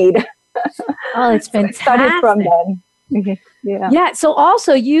what I need. Oh, it's fantastic. So I started from then. Yeah. So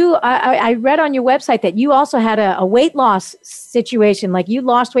also I read on your website that you also had a weight loss situation. Like you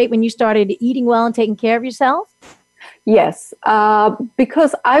lost weight when you started eating well and taking care of yourself? Yes,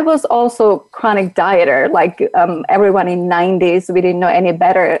 because I was also chronic dieter, like everyone in 90s. We didn't know any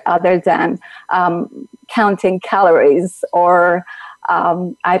better other than counting calories or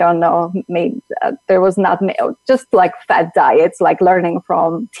I don't know, maybe there was not just like fat diets, like learning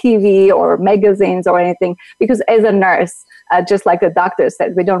from TV or magazines or anything. Because as a nurse, just like the doctor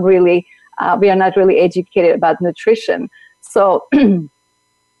said, we are not really educated about nutrition. So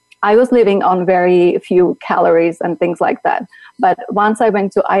I was living on very few calories and things like that. But once I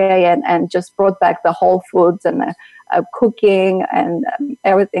went to IIN and just brought back the whole foods and cooking and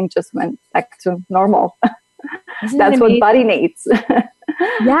everything just went back to normal. That's what body needs.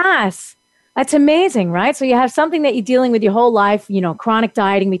 Yes. That's amazing, right? So you have something that you're dealing with your whole life, chronic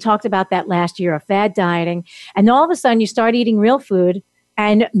dieting. We talked about that last year, of fad dieting. And all of a sudden you start eating real food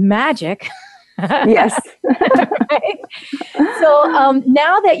and magic. Yes. Right? So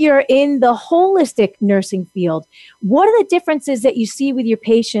now that you're in the holistic nursing field, what are the differences that you see with your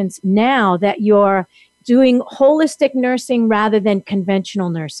patients now that you're doing holistic nursing rather than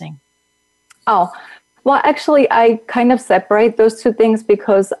conventional nursing? Oh, well, actually, I kind of separate those two things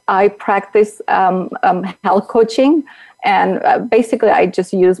because I practice health coaching, and basically I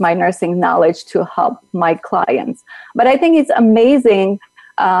just use my nursing knowledge to help my clients. But I think it's amazing.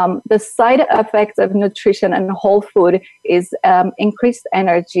 The side effects of nutrition and whole food is increased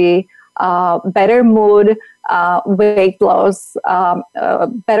energy, better mood, weight loss,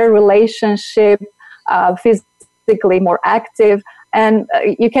 better relationship, physically more active. And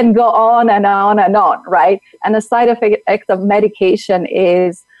you can go on and on and on, right? And the side effect of medication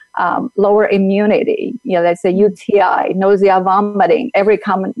is lower immunity. Let's say UTI, nausea, vomiting.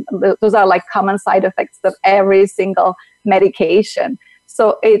 Those are like common side effects of every single medication.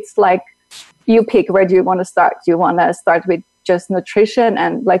 So it's like you pick, where do you want to start? Do you want to start with just nutrition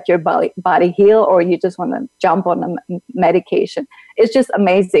and let your body heal, or you just want to jump on the medication? It's just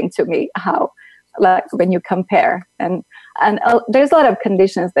amazing to me how like when you compare. And there's a lot of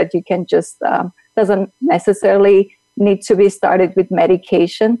conditions that you can just, doesn't necessarily need to be started with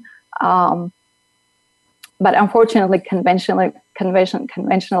medication. But unfortunately, conventional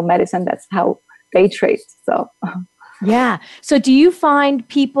medicine, that's how they treat. So, yeah. So do you find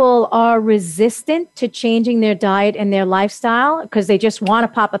people are resistant to changing their diet and their lifestyle because they just want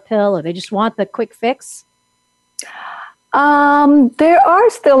to pop a pill or they just want the quick fix? There are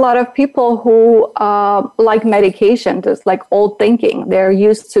still a lot of people who like medication, just like old thinking. They're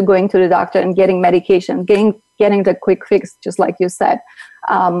used to going to the doctor and getting medication, getting the quick fix, just like you said.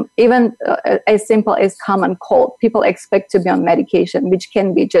 Even as simple as common cold, people expect to be on medication, which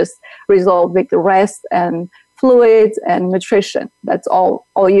can be just resolved with rest and fluids and nutrition. That's all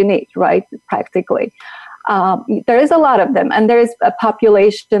you need, right? Practically. There is a lot of them, and there is a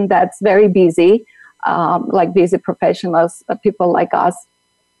population that's very busy, like busy professionals, people like us,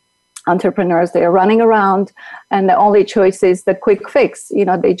 entrepreneurs. They're running around, and the only choice is the quick fix. You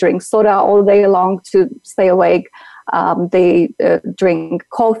know, they drink soda all day long to stay awake. They drink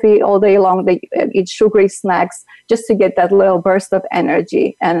coffee all day long. They eat sugary snacks just to get that little burst of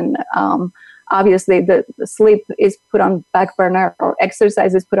energy. And obviously, the sleep is put on back burner, or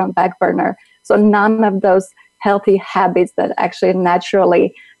exercise is put on back burner. So none of those healthy habits that actually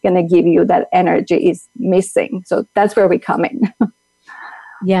naturally going to give you that energy is missing. So that's where we come in.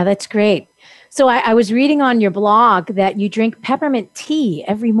 Yeah, that's great. So I was reading on your blog that you drink peppermint tea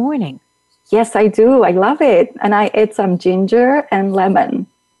every morning. Yes, I do. I love it. And I add some ginger and lemon.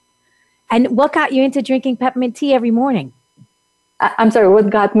 And what got you into drinking peppermint tea every morning? I'm sorry, what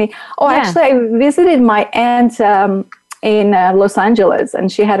got me? Oh, yeah. Actually, I visited my aunt in Los Angeles,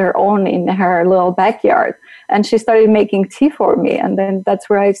 and she had her own in her little backyard. And she started making tea for me. And then that's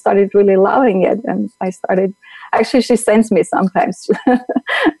where I started really loving it. And I started, actually, she sends me sometimes to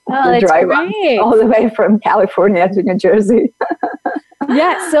drive all the way from California to New Jersey.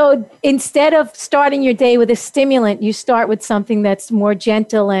 Yeah. So instead of starting your day with a stimulant, you start with something that's more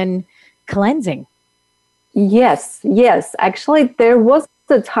gentle and cleansing. Yes. Actually, there was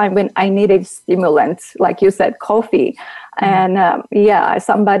a time when I needed stimulants, like you said, coffee. And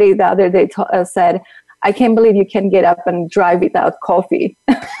somebody the other day said, I can't believe you can get up and drive without coffee.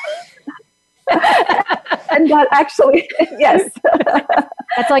 And that actually, yes.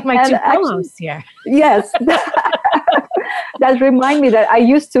 That's like my two pillows here. Yes. That reminds me that I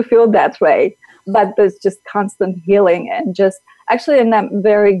used to feel that way, but there's just constant healing and just actually, and I'm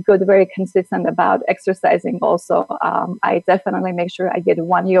very good, very consistent about exercising also. I definitely make sure I get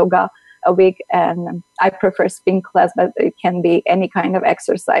one yoga a week, and I prefer spin class, but it can be any kind of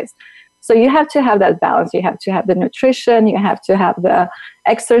exercise. So you have to have that balance. You have to have the nutrition. You have to have the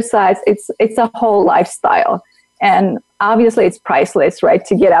exercise. It's a whole lifestyle. And obviously it's priceless, right?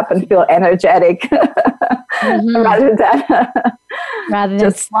 To get up and feel energetic rather than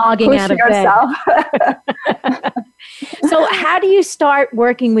just slogging out of yourself. Bed. So how do you start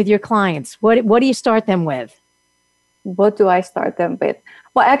working with your clients? What do you start them with? What do I start them with?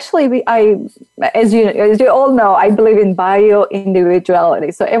 Well, actually, as you all know, I believe in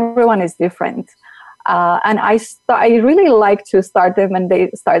bio-individuality. So everyone is different. And I really like to start them when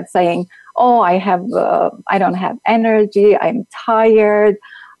they start saying, oh, I don't have energy, I'm tired,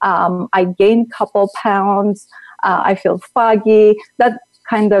 I gained a couple pounds, I feel foggy. That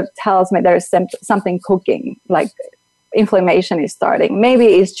kind of tells me there's something cooking, like inflammation is starting. Maybe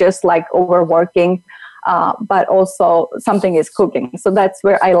it's just like overworking, but also something is cooking. So that's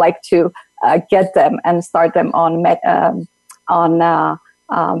where I like to get them and start them on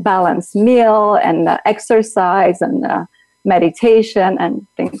balanced meal and exercise and meditation and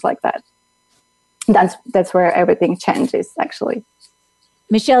things like that. That's where everything changes, actually.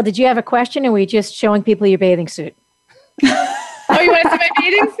 Michelle, did you have a question, or were you just showing people your bathing suit? Oh, you want to see my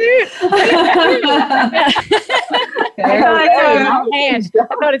bathing suit? I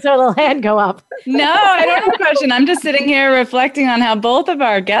thought I saw a little hand go up. No, I don't have a question. I'm just sitting here reflecting on how both of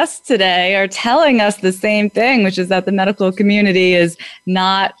our guests today are telling us the same thing, which is that the medical community is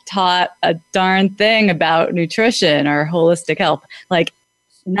not taught a darn thing about nutrition or holistic health. Like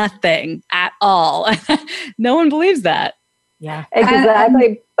nothing at all. No one believes that. Yeah,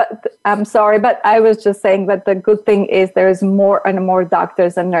 exactly. But I'm sorry, but I was just saying that the good thing is there's more and more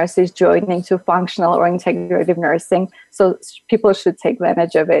doctors and nurses joining to functional or integrative nursing. So people should take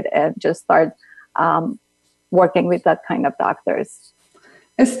advantage of it and just start working with that kind of doctors.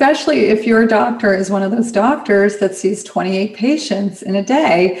 Especially if your doctor is one of those doctors that sees 28 patients in a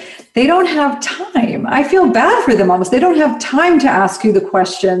day, they don't have time. I feel bad for them almost. They don't have time to ask you the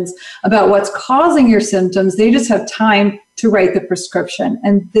questions about what's causing your symptoms. They just have time to write the prescription.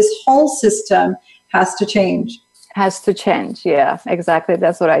 And this whole system has to change. Has to change. Yeah, exactly.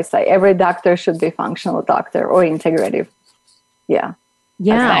 That's what I say. Every doctor should be functional doctor or integrative. Yeah.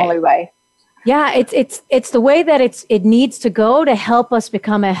 That's the only way. Yeah, it's the way that it needs to go to help us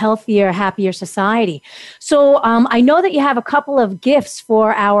become a healthier, happier society. So I know that you have a couple of gifts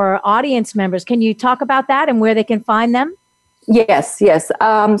for our audience members. Can you talk about that and where they can find them? Yes.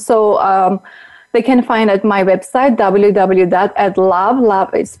 So they can find at my website,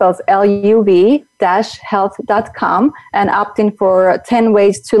 www.love, it spells luv-health.com, and opt in for 10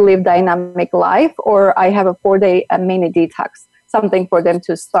 ways to live dynamic life, or I have a 4-day mini detox, something for them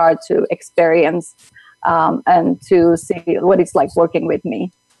to start to experience and to see what it's like working with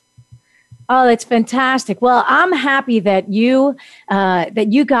me. Oh, that's fantastic. Well, I'm happy that you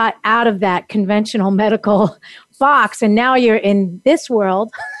got out of that conventional medical box and now you're in this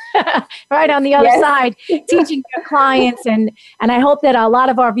world, right on the other side, teaching your clients. And I hope that a lot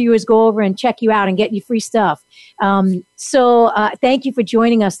of our viewers go over and check you out and get you free stuff. So thank you for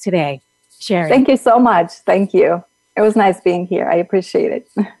joining us today, Sherry. Thank you so much. Thank you. It was nice being here. I appreciate it.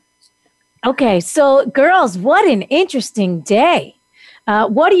 Okay, so girls, what an interesting day.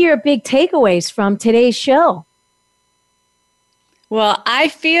 What are your big takeaways from today's show? Well, I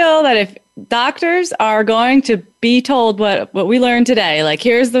feel that if doctors are going to be told what we learned today, like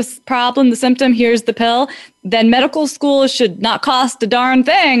here's the problem, the symptom, here's the pill, then medical school should not cost a darn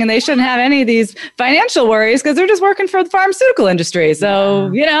thing and they shouldn't have any of these financial worries because they're just working for the pharmaceutical industry.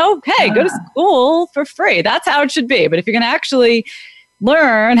 So, hey, go to school for free. That's how it should be. But if you're going to actually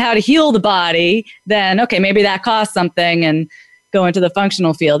learn how to heal the body, then, okay, maybe that costs something and go into the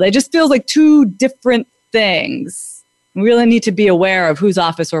functional field. It just feels like two different things. We really need to be aware of whose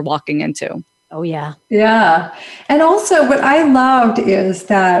office we're walking into. Oh, yeah. Yeah. And also what I loved is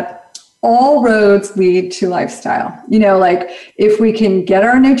that all roads lead to lifestyle. Like if we can get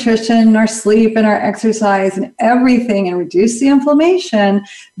our nutrition, our sleep, and our exercise and everything and reduce the inflammation,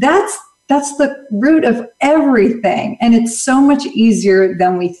 that's the root of everything. And it's so much easier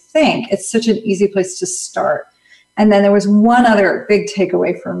than we think. It's such an easy place to start. And then there was one other big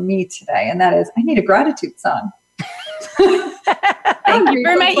takeaway for me today, and that is I need a gratitude song. Thank you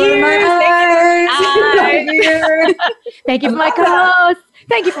for my ears. Thank you for my co-host.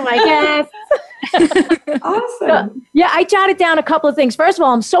 Thank you for my guests. Awesome. I jotted down a couple of things. First of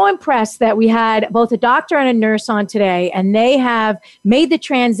all, I'm so impressed that we had both a doctor and a nurse on today, and they have made the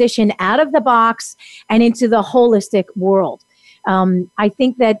transition out of the box and into the holistic world. I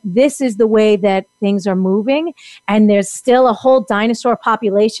think that this is the way that things are moving, and there's still a whole dinosaur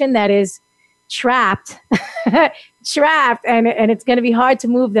population that is trapped, and it's going to be hard to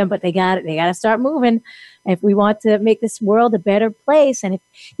move them, but they got to start moving if we want to make this world a better place. And if,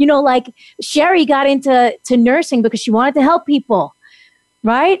 like Sherry got into nursing because she wanted to help people,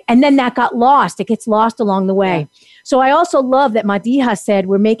 right? And then that got lost. It gets lost along the way. Yeah. So I also love that Madiha said,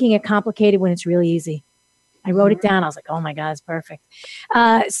 we're making it complicated when it's really easy. I wrote it down. I was like, oh my God, it's perfect.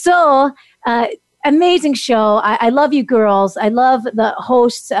 Amazing show. I love you girls. I love the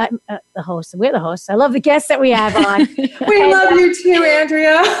hosts. We're the hosts. I love the guests that we have on. We love you too,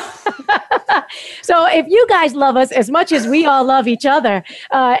 Andrea. So if you guys love us as much as we all love each other,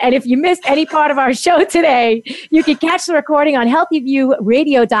 and if you missed any part of our show today, you can catch the recording on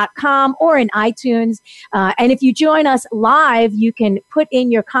healthyviewradio.com or in iTunes. And if you join us live, you can put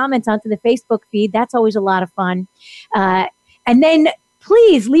in your comments onto the Facebook feed. That's always a lot of fun. And then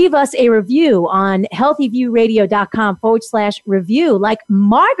please leave us a review on healthyviewradio.com/review, like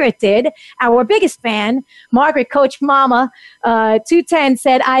Margaret did, our biggest fan. Margaret, Coach Mama 210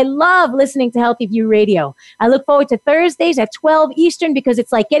 said, I love listening to Healthy View Radio. I look forward to Thursdays at 12 Eastern because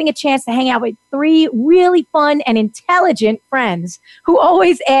it's like getting a chance to hang out with 3 really fun and intelligent friends who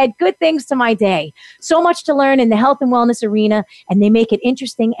always add good things to my day. So much to learn in the health and wellness arena, and they make it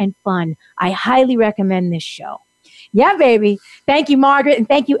interesting and fun. I highly recommend this show. Yeah, baby. Thank you, Margaret. And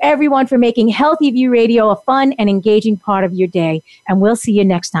thank you, everyone, for making Healthy View Radio a fun and engaging part of your day. And we'll see you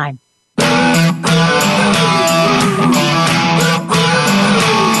next time.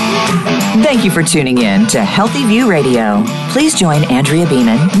 Thank you for tuning in to Healthy View Radio. Please join Andrea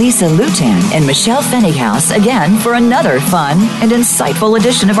Beeman, Lisa Lutan, and Michelle Fennighaus again for another fun and insightful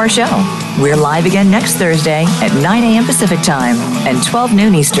edition of our show. We're live again next Thursday at 9 a.m. Pacific Time and 12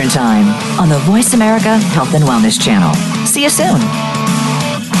 noon Eastern Time on the Voice America Health and Wellness Channel. See you soon.